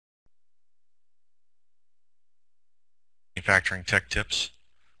Manufacturing Tech Tips.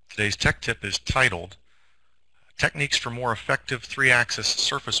 Today's tech tip is titled Techniques for More Effective 3-Axis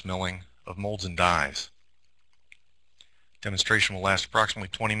Surface Milling of Molds and Dies. Demonstration will last approximately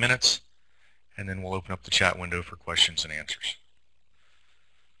 20 minutes, and then we'll open up the chat window for questions and answers.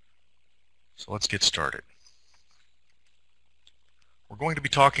 So let's get started. We're going to be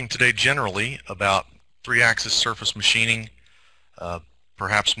talking today generally about 3-axis surface machining,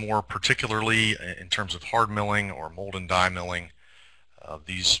 perhaps more particularly in terms of hard milling or mold and die milling.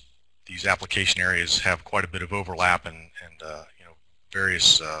 These application areas have quite a bit of overlap and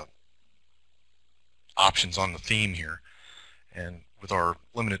various options on the theme here. And with our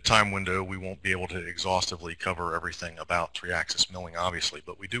limited time window, we won't be able to exhaustively cover everything about 3-axis milling, obviously,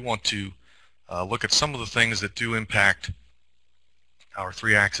 but we do want to look at some of the things that do impact our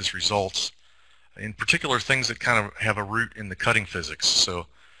 3-axis results, in particular things that kind of have a root in the cutting physics. So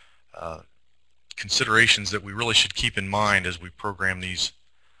considerations that we really should keep in mind as we program these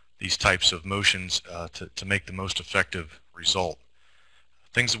types of motions to make the most effective result.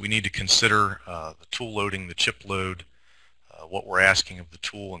 Things that we need to consider: the tool loading, the chip load, what we're asking of the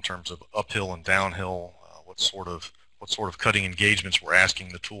tool in terms of uphill and downhill, what sort of cutting engagements we're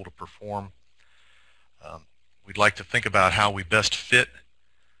asking the tool to perform. We'd like to think about how we best fit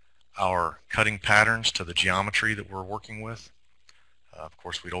our cutting patterns to the geometry that we're working with. Of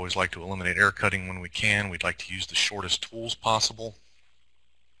course, we'd always like to eliminate air cutting when we can. We'd like to use the shortest tools possible.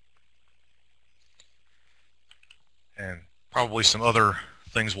 And probably some other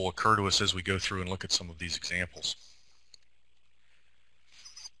things will occur to us as we go through and look at some of these examples.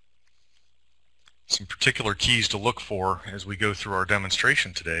 Some particular keys to look for as we go through our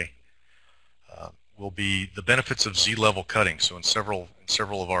demonstration today will be the benefits of Z-level cutting. So in several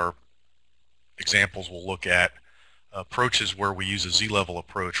of our examples, we'll look at approaches where we use a Z-level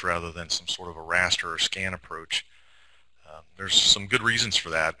approach rather than some sort of a raster or scan approach. There's some good reasons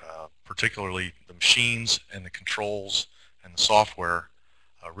for that, particularly the machines and the controls and the software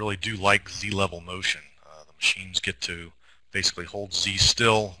really do like Z-level motion. The machines get to basically hold Z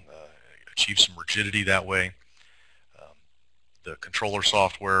still, achieve some rigidity that way. The controller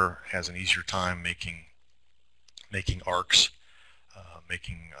software has an easier time making arcs,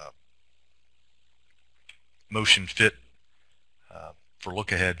 making motion fit for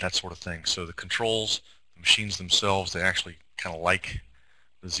look ahead, that sort of thing. So the controls, the machines themselves, they actually kind of like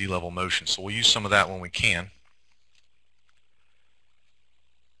the Z-level motion. So we'll use some of that when we can.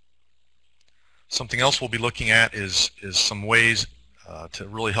 Something else we'll be looking at is some ways to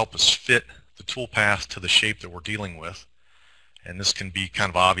really help us fit the tool path to the shape that we're dealing with. And this can be kind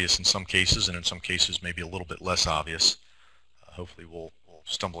of obvious in some cases, and in some cases maybe a little bit less obvious. Hopefully we'll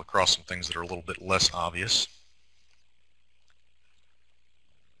stumble across some things that are a little bit less obvious.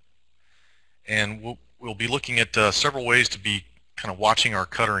 And we'll be looking at several ways to be kind of watching our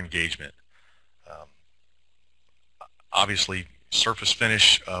cutter engagement. Obviously, surface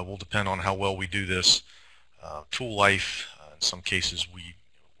finish will depend on how well we do this. Tool life, in some cases we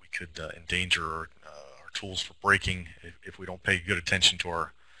could endanger our tools for breaking if we don't pay good attention to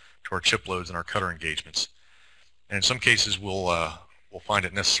our chip loads and our cutter engagements. And in some cases we'll find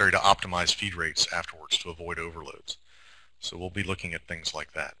it necessary to optimize feed rates afterwards to avoid overloads. So we'll be looking at things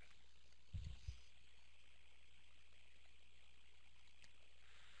like that.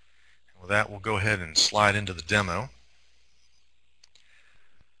 And with that, we'll go ahead and slide into the demo.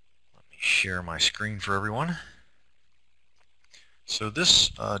 Let me share my screen for everyone. So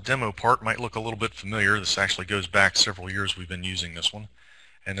this demo part might look a little bit familiar. This actually goes back several years. We've been using this one,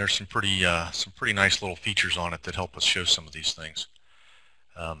 and there's some pretty nice little features on it that help us show some of these things.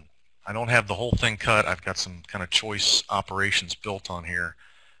 I don't have the whole thing cut. I've got some kind of choice operations built on here.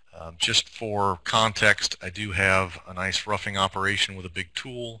 Just for context, I do have a nice roughing operation with a big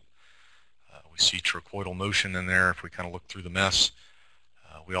tool. We see trochoidal motion in there if we kind of look through the mess.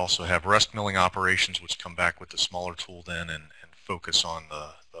 We also have rest milling operations, which come back with the smaller tool then and focus on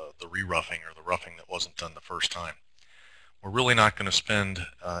the re-roughing or the roughing that wasn't done the first time. We're really not going to spend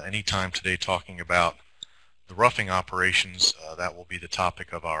any time today talking about the roughing operations. That will be the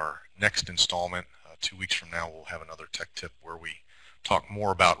topic of our next installment. 2 weeks from now we'll have another tech tip where we talk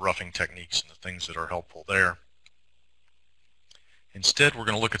more about roughing techniques and the things that are helpful there. Instead, we're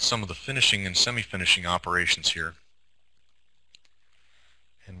going to look at some of the finishing and semi-finishing operations here.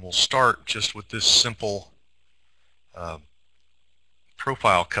 And we'll start just with this simple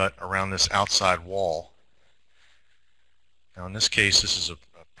profile cut around this outside wall. Now in this case, this is a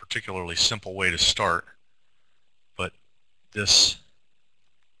particularly simple way to start, but this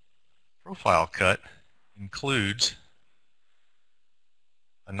profile cut includes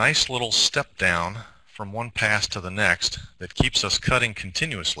a nice little step down from one pass to the next that keeps us cutting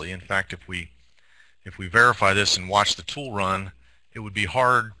continuously. In fact, if we verify this and watch the tool run, it would be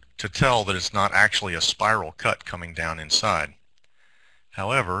hard to tell that it's not actually a spiral cut coming down inside.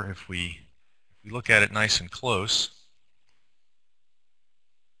 However, if we look at it nice and close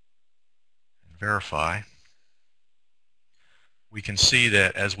and verify, we can see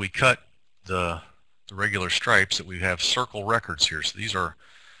that as we cut the regular stripes that we have circle records here. So these are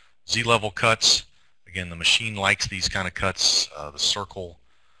Z-level cuts. Again, the machine likes these kind of cuts. The circle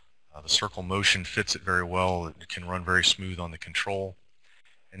motion fits it very well. It can run very smooth on the control.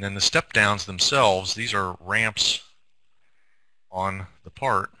 And then the step downs themselves, these are ramps on the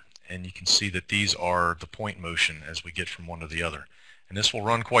part, and you can see that these are the point motion as we get from one to the other. And this will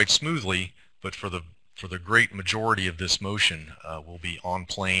run quite smoothly, but for the great majority of this motion will be on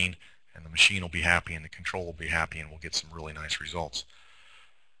plane, and the machine will be happy and the control will be happy, and we'll get some really nice results.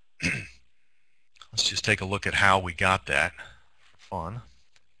 Let's just take a look at how we got that for fun.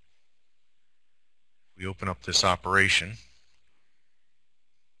 We open up this operation.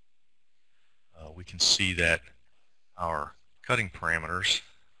 We can see that our cutting parameters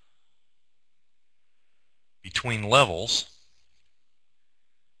between levels,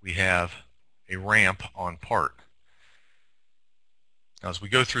 we have a ramp on part. Now, as we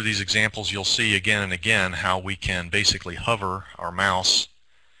go through these examples, you'll see again and again how we can basically hover our mouse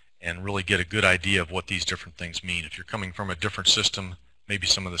and really get a good idea of what these different things mean. If you're coming from a different system, maybe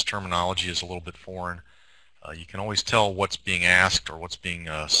some of this terminology is a little bit foreign. You can always tell what's being asked or what's being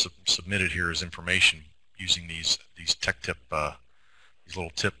submitted here as information using these tech tip, these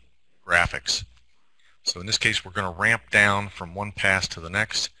little tip graphics. So in this case, we're going to ramp down from one pass to the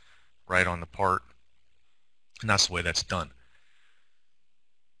next, right on the part, and that's the way that's done.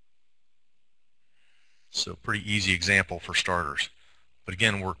 So pretty easy example for starters. But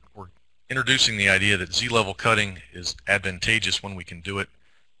again, we're introducing the idea that Z-level cutting is advantageous when we can do it,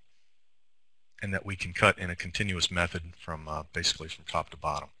 and that we can cut in a continuous method from basically from top to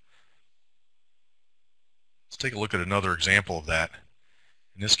bottom. Let's take a look at another example of that.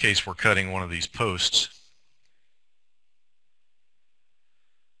 In this case, we're cutting one of these posts.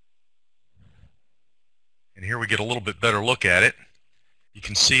 And here we get a little bit better look at it. You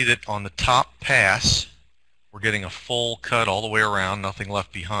can see that on the top pass, we're getting a full cut all the way around, nothing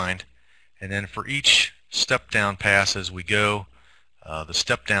left behind. And then for each step down pass as we go, the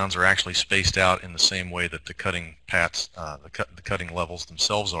step downs are actually spaced out in the same way that the cutting paths, the cutting levels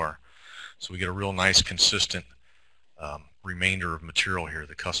themselves are. So we get a real nice consistent remainder of material here.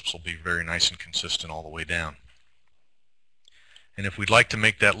 The cusps will be very nice and consistent all the way down. And if we'd like to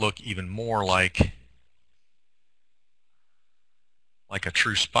make that look even more like a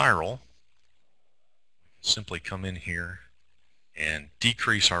true spiral, simply come in here and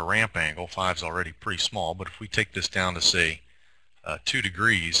decrease our ramp angle. 5 is already pretty small, but if we take this down to say 2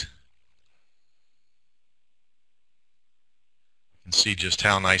 degrees, you can see just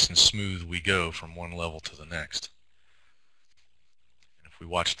how nice and smooth we go from one level to the next. And if we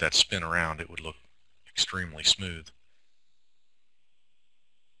watched that spin around, it would look extremely smooth.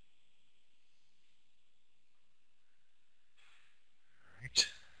 Right.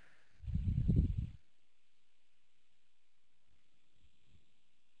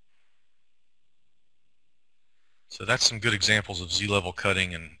 So that's some good examples of Z-level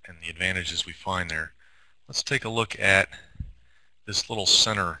cutting and the advantages we find there. Let's take a look at this little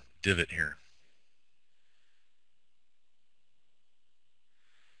center divot here.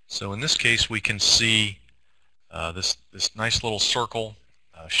 So in this case, we can see this nice little circle.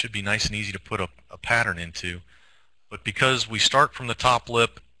 Should be nice and easy to put a pattern into. But because we start from the top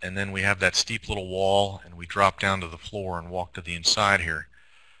lip and then we have that steep little wall and we drop down to the floor and walk to the inside here,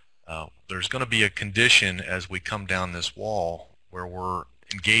 there's going to be a condition as we come down this wall where we're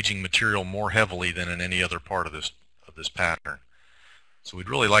engaging material more heavily than in any other part of this pattern. So we'd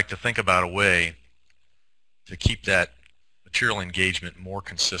really like to think about a way to keep that material engagement more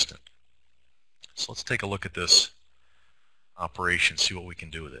consistent. So let's take a look at this operation, see what we can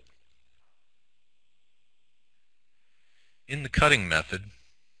do with it. In the cutting method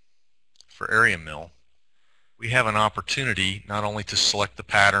for area mill, we have an opportunity not only to select the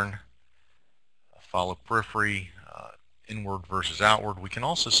pattern, follow periphery, inward versus outward, we can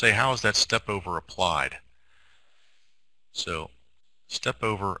also say how is that step over applied. So step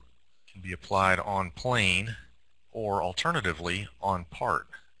over can be applied on plane or alternatively on part,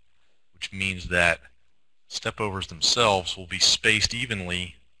 which means that step overs themselves will be spaced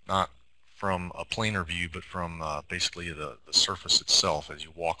evenly, not from a planar view, but from basically the surface itself as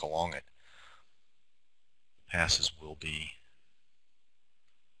you walk along it. Passes will be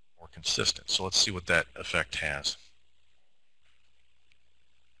more consistent. So let's see what that effect has.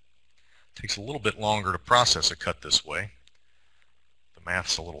 It takes a little bit longer to process a cut this way. The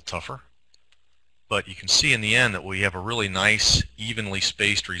math's a little tougher. But you can see in the end that we have a really nice, evenly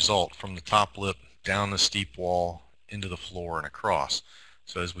spaced result from the top lip down the steep wall into the floor and across.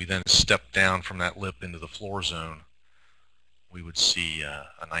 So as we then step down from that lip into the floor zone, we would see a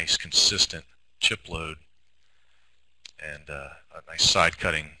nice consistent chip load and a nice side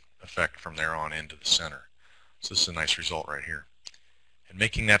cutting effect from there on into the center. So this is a nice result right here. And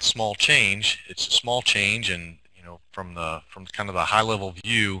making that small change, it's a small change, and from kind of the high level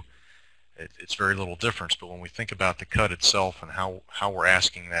view, it's very little difference. But when we think about the cut itself and how we're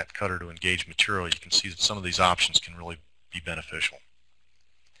asking that cutter to engage material, you can see that some of these options can really be beneficial.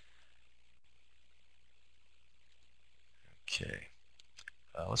 Okay,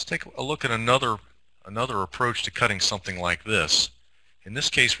 let's take a look at another approach to cutting something like this. In this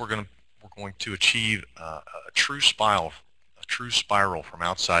case, we're going to achieve a true spiral from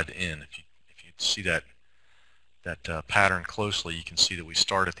outside to in. If you see that pattern closely, you can see that we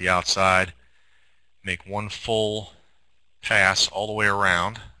start at the outside, make one full pass all the way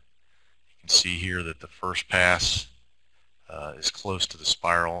around. You can see here that the first pass is close to the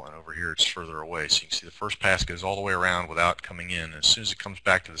spiral, and over here it's further away. So you can see the first pass goes all the way around without coming in. And as soon as it comes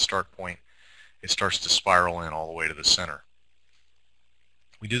back to the start point, it starts to spiral in all the way to the center.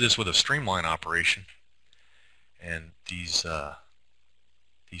 We do this with a streamline operation, and these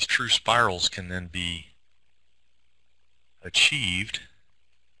true spirals can then be achieved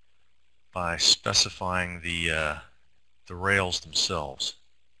by specifying the rails themselves.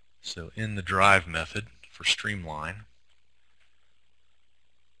 So in the drive method for streamline,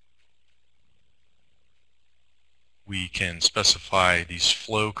 we can specify these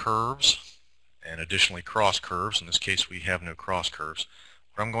flow curves and additionally cross curves. In this case, we have no cross curves.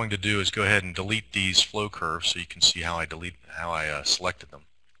 What I'm going to do is go ahead and delete these flow curves so you can see how I selected them.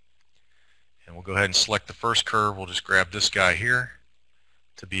 And we'll go ahead and select the first curve. We'll just grab this guy here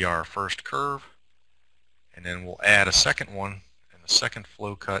to be our first curve, and then we'll add a second one, and the second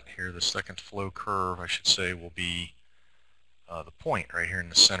flow cut here, the second flow curve, I should say, will be the point right here in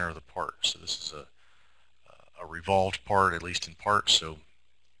the center of the part. So this is a revolved part, at least in part, so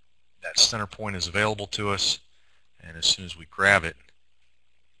that center point is available to us, and as soon as we grab it,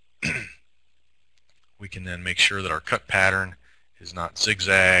 we can then make sure that our cut pattern is not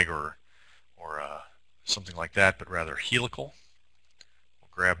zigzag or something like that, but rather helical. We'll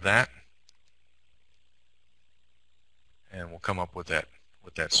grab that, and we'll come up with that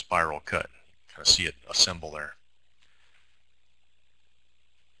spiral cut. Kind of see it assemble there.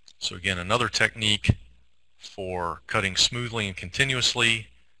 So again, another technique for cutting smoothly and continuously,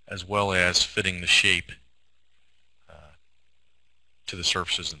 as well as fitting the shape to the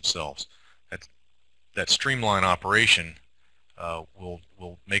surfaces themselves. That streamline operation will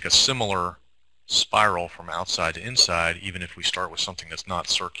make a similar spiral from outside to inside, even if we start with something that's not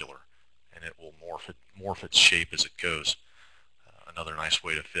circular, and it will morph its shape as it goes. Another nice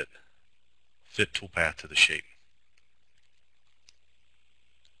way to fit toolpath to the shape.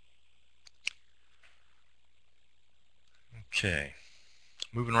 Okay,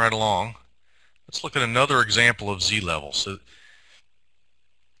 moving right along, let's look at another example of Z-level. So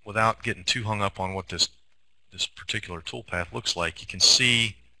without getting too hung up on what this particular toolpath looks like, you can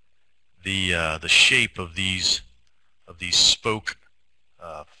see the shape of these spoke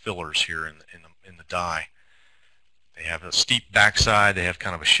fillers here in the die. They have a steep backside. They have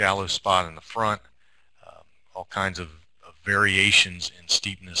kind of a shallow spot in the front. All kinds of variations in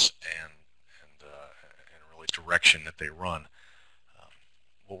steepness and really direction that they run.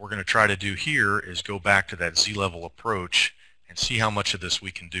 What we're going to try to do here is go back to that Z-level approach and see how much of this we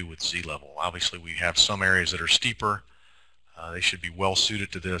can do with Z-level. Obviously, we have some areas that are steeper. They should be well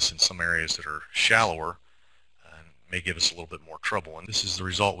suited to this, and some areas that are shallower and may give us a little bit more trouble. And this is the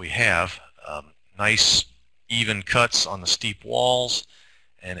result we have. Nice even cuts on the steep walls,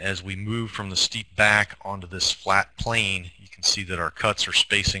 and as we move from the steep back onto this flat plane, you can see that our cuts are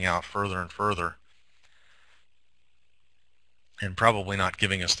spacing out further and further, and probably not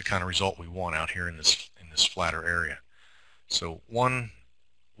giving us the kind of result we want out here in this flatter area. So one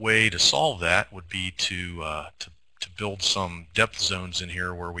way to solve that would be to build some depth zones in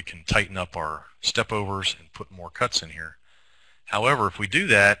here where we can tighten up our step overs and put more cuts in here. However, if we do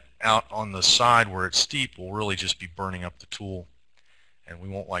that out on the side where it's steep, we'll really just be burning up the tool, and we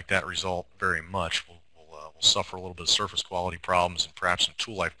won't like that result very much. We'll suffer a little bit of surface quality problems and perhaps some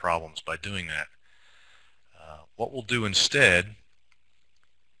tool life problems by doing that. What we'll do instead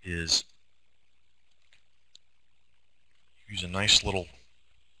is use a nice little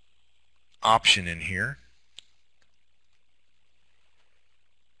option in here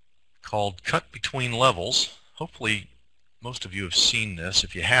called Cut Between Levels. Hopefully most of you have seen this.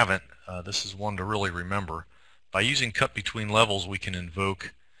 If you haven't, this is one to really remember. By using Cut Between Levels, we can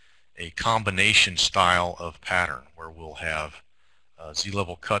invoke a combination style of pattern where we'll have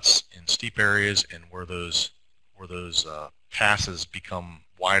Z-level cuts in steep areas, and where those passes become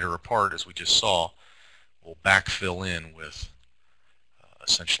wider apart, as we just saw, we'll backfill in with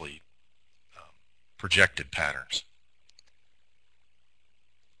essentially projected patterns.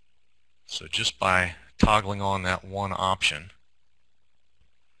 So just by toggling on that one option,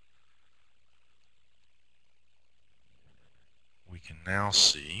 we can now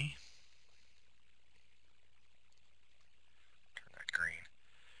see, turn that green,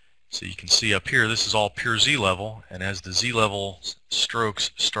 so you can see up here this is all pure Z-level, and as the Z-level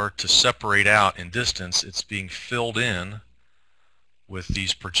strokes start to separate out in distance, it's being filled in with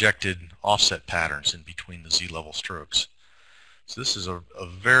these projected offset patterns in between the Z-level strokes. So this is a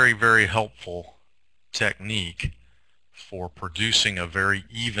very, very helpful technique for producing a very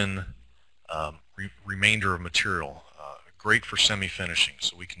even remainder of material. Great for semi-finishing.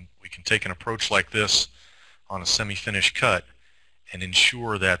 So we can take an approach like this on a semi-finished cut and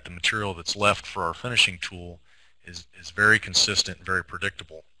ensure that the material that's left for our finishing tool is very consistent and very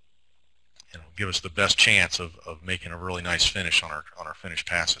predictable, and will give us the best chance of making a really nice finish on our finished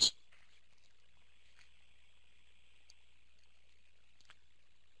passes.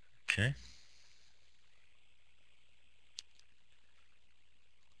 Okay.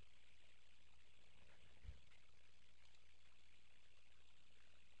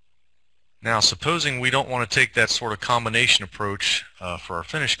 Now, supposing we don't want to take that sort of combination approach for our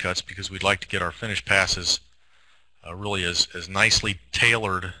finish cuts, because we'd like to get our finish passes really as nicely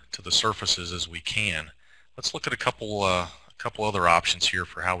tailored to the surfaces as we can. Let's look at a couple other options here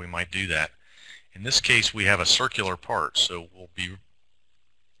for how we might do that. In this case, we have a circular part, so we'll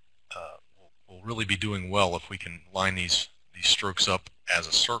really be doing well if we can line these strokes up as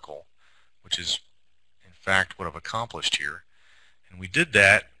a circle, which is in fact what I've accomplished here. And we did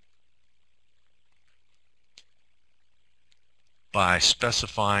that by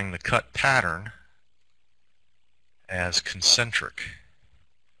specifying the cut pattern as concentric.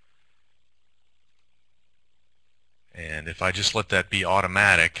 And if I just let that be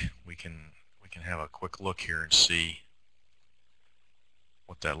automatic, we can have a quick look here and see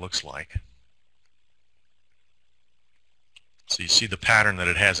what that looks like. So you see the pattern that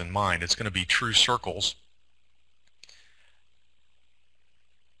it has in mind. It's going to be true circles.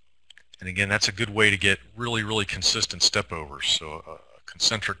 And again, that's a good way to get really, really consistent step overs. So a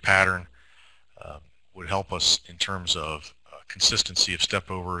concentric pattern would help us in terms of consistency of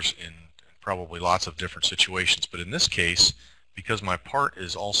step overs in probably lots of different situations. But in this case, because my part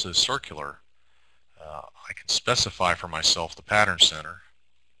is also circular, I can specify for myself the pattern center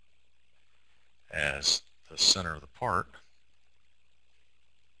as the center of the part.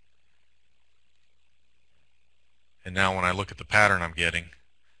 And now when I look at the pattern I'm getting,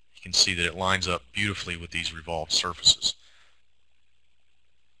 you can see that it lines up beautifully with these revolved surfaces,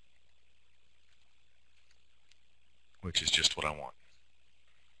 which is just what I want.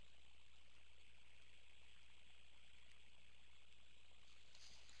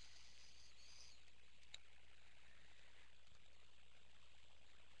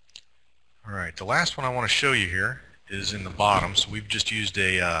 All right, the last one I want to show you here is in the bottom. So we've just used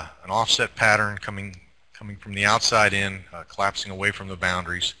an offset pattern coming from the outside in, collapsing away from the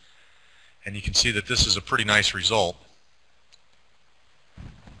boundaries. And you can see that this is a pretty nice result.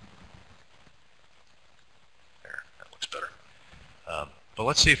 There, that looks better. But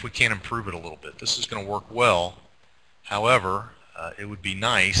let's see if we can improve it a little bit. This is going to work well. However, it would be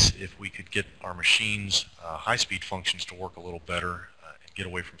nice if we could get our machine's high-speed functions to work a little better and get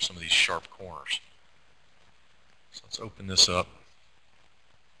away from some of these sharp corners. So let's open this up.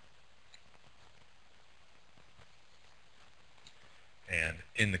 And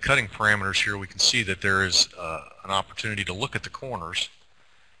in the cutting parameters here, we can see that there is an opportunity to look at the corners.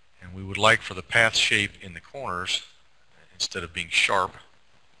 And we would like for the path shape in the corners, instead of being sharp,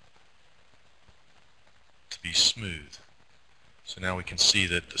 to be smooth. So now we can see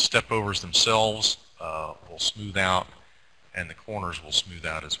that the step overs themselves will smooth out, and the corners will smooth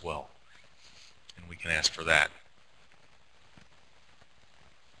out as well. And we can ask for that.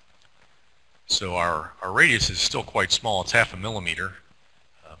 So our radius is still quite small. It's 0.5 millimeter,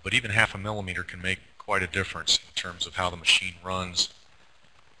 but even 0.5 millimeter can make quite a difference in terms of how the machine runs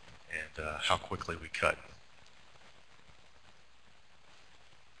and how quickly we cut.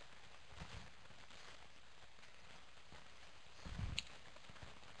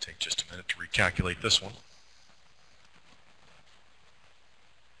 Take just a minute to recalculate this one.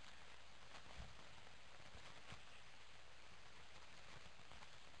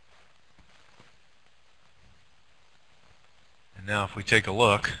 And now if we take a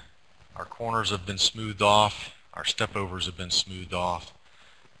look, our corners have been smoothed off, our step overs have been smoothed off,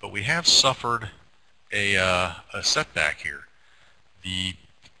 but we have suffered a setback here. The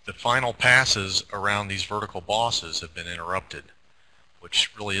final passes around these vertical bosses have been interrupted,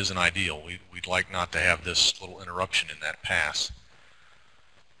 which really isn't ideal. We'd like not to have this little interruption in that pass.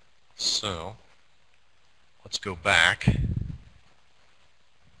 So let's go back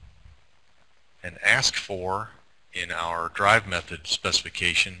and ask for, in our drive method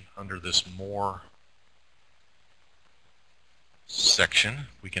specification, under this More section,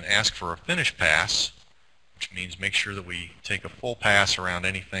 we can ask for a finish pass, which means make sure that we take a full pass around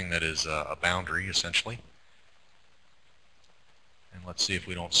anything that is a boundary, essentially. And let's see if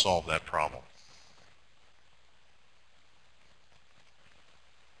we don't solve that problem.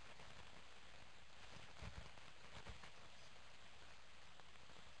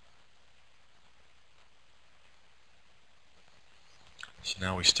 So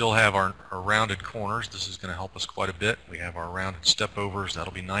now we still have our rounded corners. This is going to help us quite a bit. We have our rounded step overs.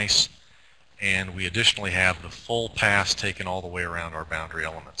 That'll be nice. And we additionally have the full pass taken all the way around our boundary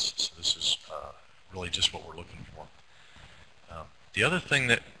elements. So this is really just what we're looking for. The other thing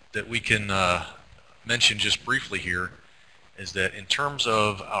that we can mention just briefly here is that in terms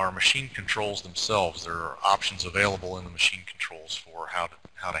of our machine controls themselves, there are options available in the machine controls for how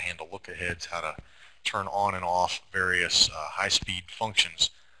to handle look-aheads, how to turn on and off various high-speed functions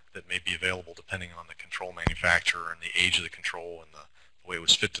that may be available depending on the control manufacturer and the age of the control and the way it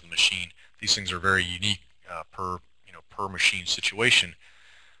was fit to the machine. These things are very unique per machine situation,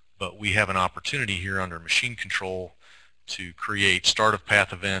 but we have an opportunity here under machine control to create start of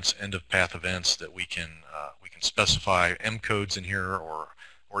path events, end of path events that we can specify M codes in here,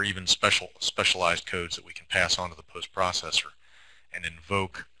 or even specialized codes that we can pass on to the post processor and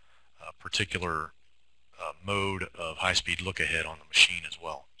invoke a particular mode of high-speed look-ahead on the machine as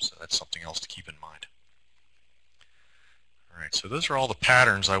well. So that's something else to keep in mind. All right, so those are all the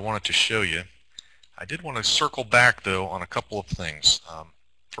patterns I wanted to show you. I did want to circle back, though, on a couple of things.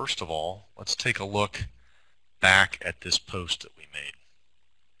 First of all, let's take a look back at this post that we made.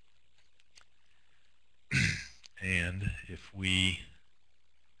 And if we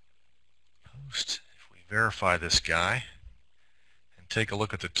verify this guy and take a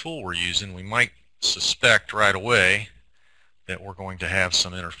look at the tool we're using, we might suspect right away that we're going to have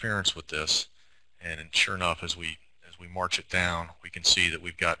some interference with this. And sure enough, as we march it down, we can see that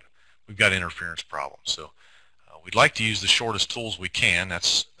we've got interference problems. So we'd like to use the shortest tools we can.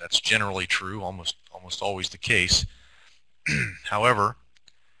 That's generally true, almost always the case. However,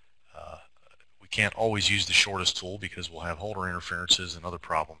 we can't always use the shortest tool because we'll have holder interferences and other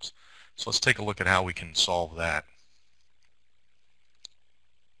problems. So let's take a look at how we can solve that.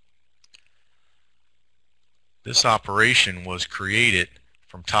 This operation was created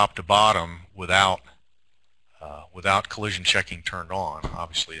from top to bottom without collision checking turned on.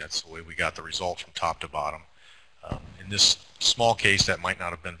 Obviously, that's the way we got the result from top to bottom. In this small case, that might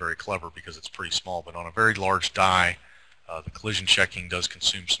not have been very clever because it's pretty small, but on a very large die, the collision checking does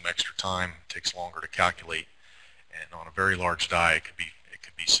consume some extra time. It takes longer to calculate, and on a very large die, it could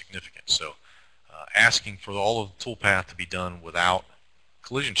be significant. So asking for all of the toolpath to be done without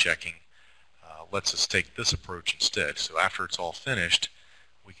collision checking lets us take this approach instead. So after it's all finished,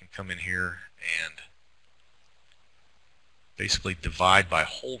 we can come in here and basically divide by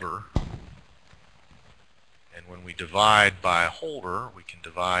holder. And when we divide by holder, we can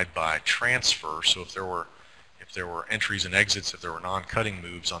divide by transfer. So if there were entries and exits, if there were non-cutting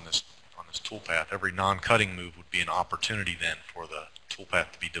moves on this toolpath, every non-cutting move would be an opportunity then for the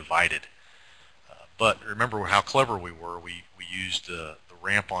toolpath to be divided. But remember how clever we were. We used the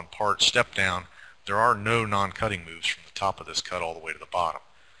ramp on part step down. There are no non-cutting moves from the top of this cut all the way to the bottom.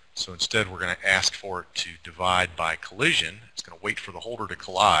 So instead we're going to ask for it to divide by collision. It's going to wait for the holder to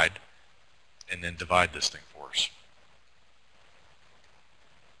collide and then divide this thing for us.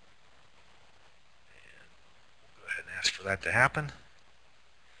 And we'll go ahead and ask for that to happen.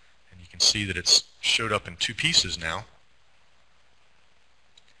 And you can see that it's showed up in two pieces now.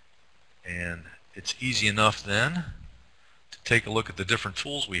 And it's easy enough then to take a look at the different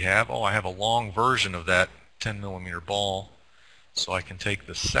tools we have. Oh, I have a long version of that 10mm ball, so I can take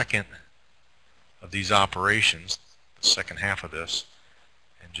the second of these operations, the second half of this,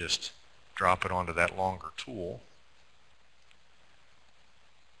 and just drop it onto that longer tool.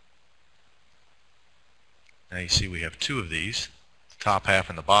 Now you see we have two of these. top half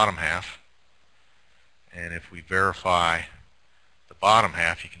and the bottom half. And if we verify the bottom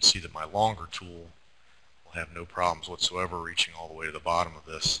half, you can see that my longer tool will have no problems whatsoever reaching all the way to the bottom of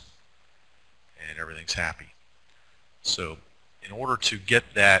this, and everything's happy. So in order to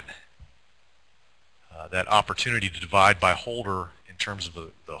get that that opportunity to divide by holder in terms of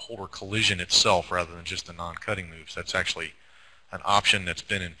the holder collision itself rather than just the non-cutting moves, that's actually an option that's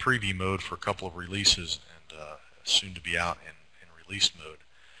been in preview mode for a couple of releases and soon to be out in release mode.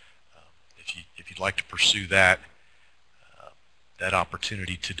 If you'd like to pursue that that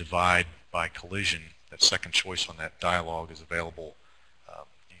opportunity to divide by collision, that second choice on that dialog is available.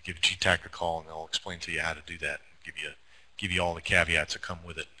 You give GTAC a call and they'll explain to you how to do that and give you all the caveats that come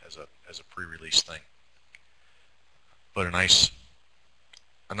with it as a pre-release thing. But a nice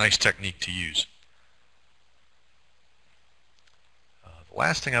technique to use. The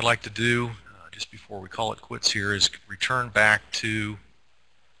last thing I'd like to do just before we call it quits here is return back to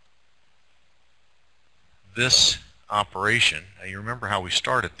this operation. Now you remember how we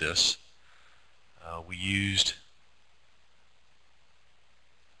started this. We used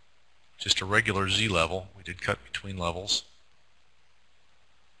just a regular Z level. We did cut between levels.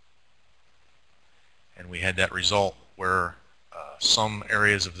 And we had that result where some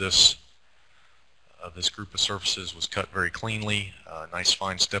areas of this group of surfaces was cut very cleanly, nice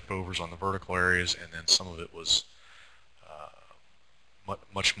fine step overs on the vertical areas, and then some of it was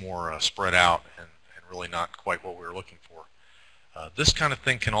much more spread out and really not quite what we were looking for. This kind of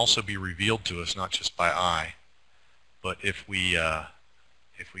thing can also be revealed to us not just by eye, but if we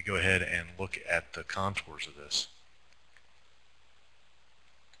go ahead and look at the contours of this.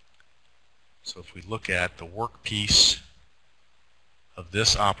 So if we look at the workpiece of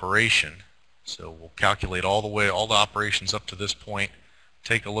this operation, so we'll calculate all the operations up to this point,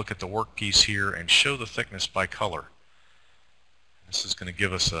 take a look at the workpiece here and show the thickness by color. This is going to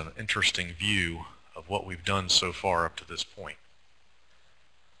give us an interesting view of what we've done so far up to this point.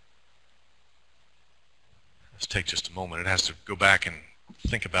 Let's take just a moment. It has to go back and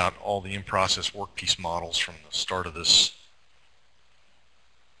think about all the in-process workpiece models from the start of this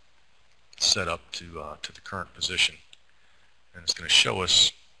setup to the current position. And it's going to show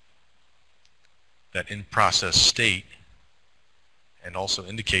us that in-process state and also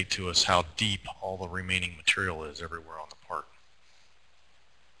indicate to us how deep all the remaining material is everywhere on the part.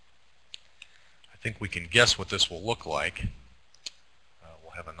 I think we can guess what this will look like.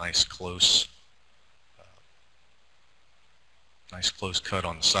 We'll have a nice close cut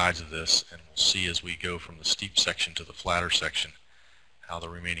on the sides of this, and we'll see as we go from the steep section to the flatter section how the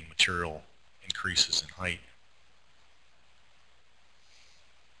remaining material increases in height.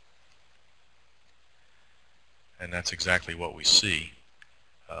 And that's exactly what we see.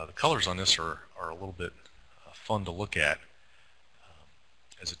 The colors on this are a little bit fun to look at.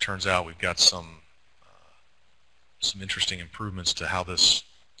 As it turns out, we've got some interesting improvements to how this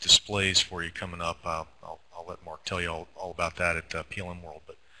displays for you coming up. I'll let Mark tell you all about that at PLM World.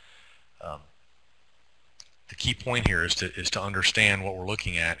 But the key point here is to understand what we're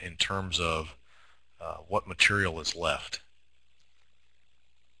looking at in terms of what material is left.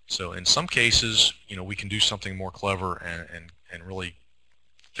 So in some cases, we can do something more clever and really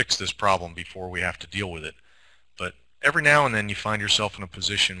fix this problem before we have to deal with it. But every now and then you find yourself in a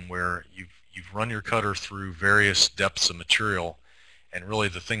position where you've run your cutter through various depths of material, and really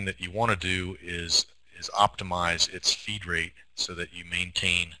the thing that you want to do is optimize its feed rate so that you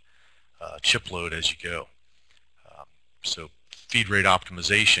maintain chip load as you go. So feed rate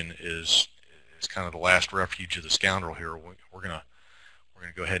optimization is kind of the last refuge of the scoundrel here. We're gonna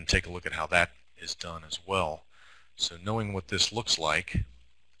go ahead and take a look at how that is done as well. So knowing what this looks like,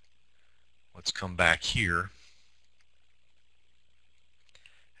 let's come back here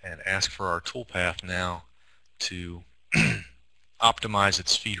and ask for our toolpath now to optimize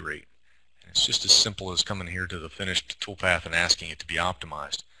its feed rate. And it's just as simple as coming here to the finished toolpath and asking it to be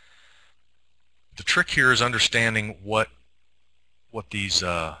optimized. The trick here is understanding what these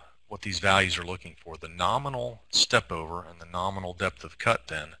values are looking for. The nominal step over and the nominal depth of cut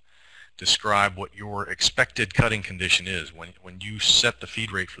then describe what your expected cutting condition is. When you set the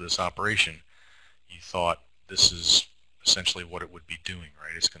feed rate for this operation, you thought this is essentially what it would be doing,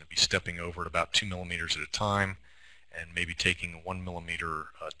 right? It's going to be stepping over at about 2 millimeters at a time and maybe taking 1 millimeter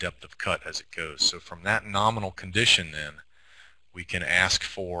depth of cut as it goes. So from that nominal condition then, we can ask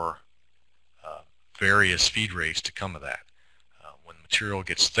for various feed rates to come of that. When the material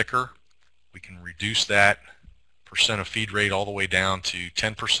gets thicker, we can reduce that percent of feed rate all the way down to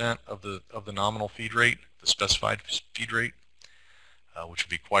 10% of the nominal feed rate, the specified feed rate, which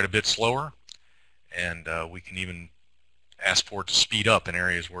would be quite a bit slower. And we can even ask for it to speed up in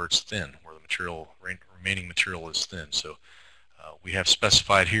areas where it's thin, where the remaining material is thin. So we have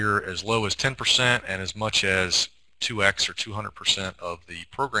specified here as low as 10% and as much as 2x or 200% of the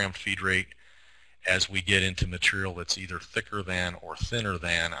programmed feed rate as we get into material that's either thicker than or thinner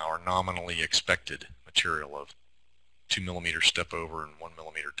than our nominally expected material of 2 millimeter step over and 1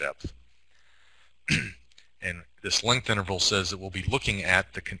 millimeter depth. And this length interval says that we'll be looking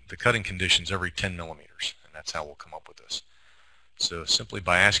at the cutting conditions every 10 millimeters, and that's how we'll come up with this. So simply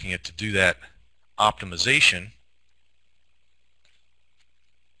by asking it to do that optimization,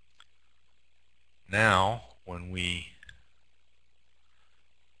 now when we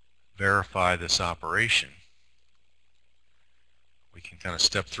verify this operation, we can kind of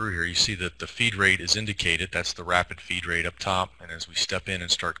step through here. You see that the feed rate is indicated. That's the rapid feed rate up top, and as we step in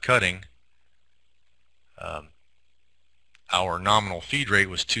and start cutting, our nominal feed rate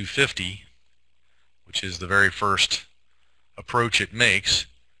was 250, which is the very first approach it makes,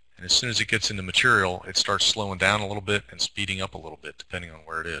 and as soon as it gets into material, it starts slowing down a little bit and speeding up a little bit depending on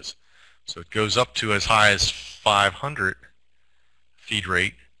where it is. So it goes up to as high as 500 feed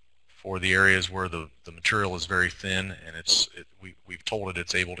rate for the areas where the material is very thin, and we've told it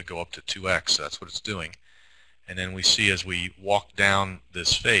it's able to go up to 2x, so that's what it's doing. And then we see as we walk down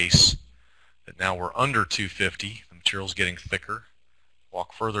this face that now we're under 250, the material's getting thicker.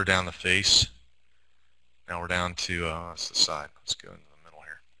 Walk further down the face, now we're down to, that's the side, let's go into the middle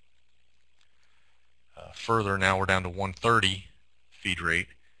here. Further, now we're down to 130 feed rate,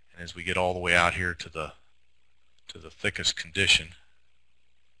 and as we get all the way out here to the thickest condition,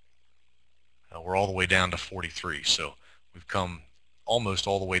 we're all the way down to 43. So we've come almost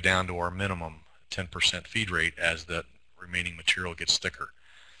all the way down to our minimum 10% feed rate as that remaining material gets thicker.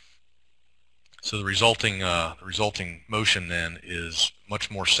 So the resulting motion then is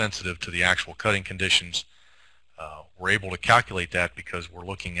much more sensitive to the actual cutting conditions. We're able to calculate that because we're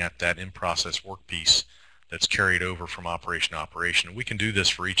looking at that in-process workpiece that's carried over from operation to operation. We can do this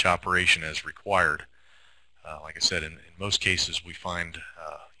for each operation as required. Like I said, in most cases we find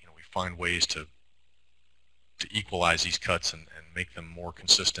ways to equalize these cuts and make them more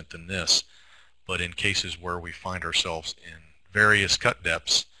consistent than this. But in cases where we find ourselves in various cut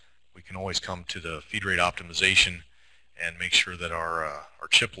depths, we can always come to the feed rate optimization and make sure that our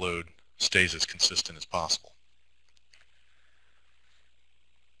chip load stays as consistent as possible.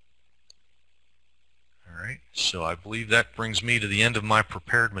 All right, so I believe that brings me to the end of my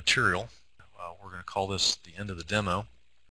prepared material. We're going to call this the end of the demo.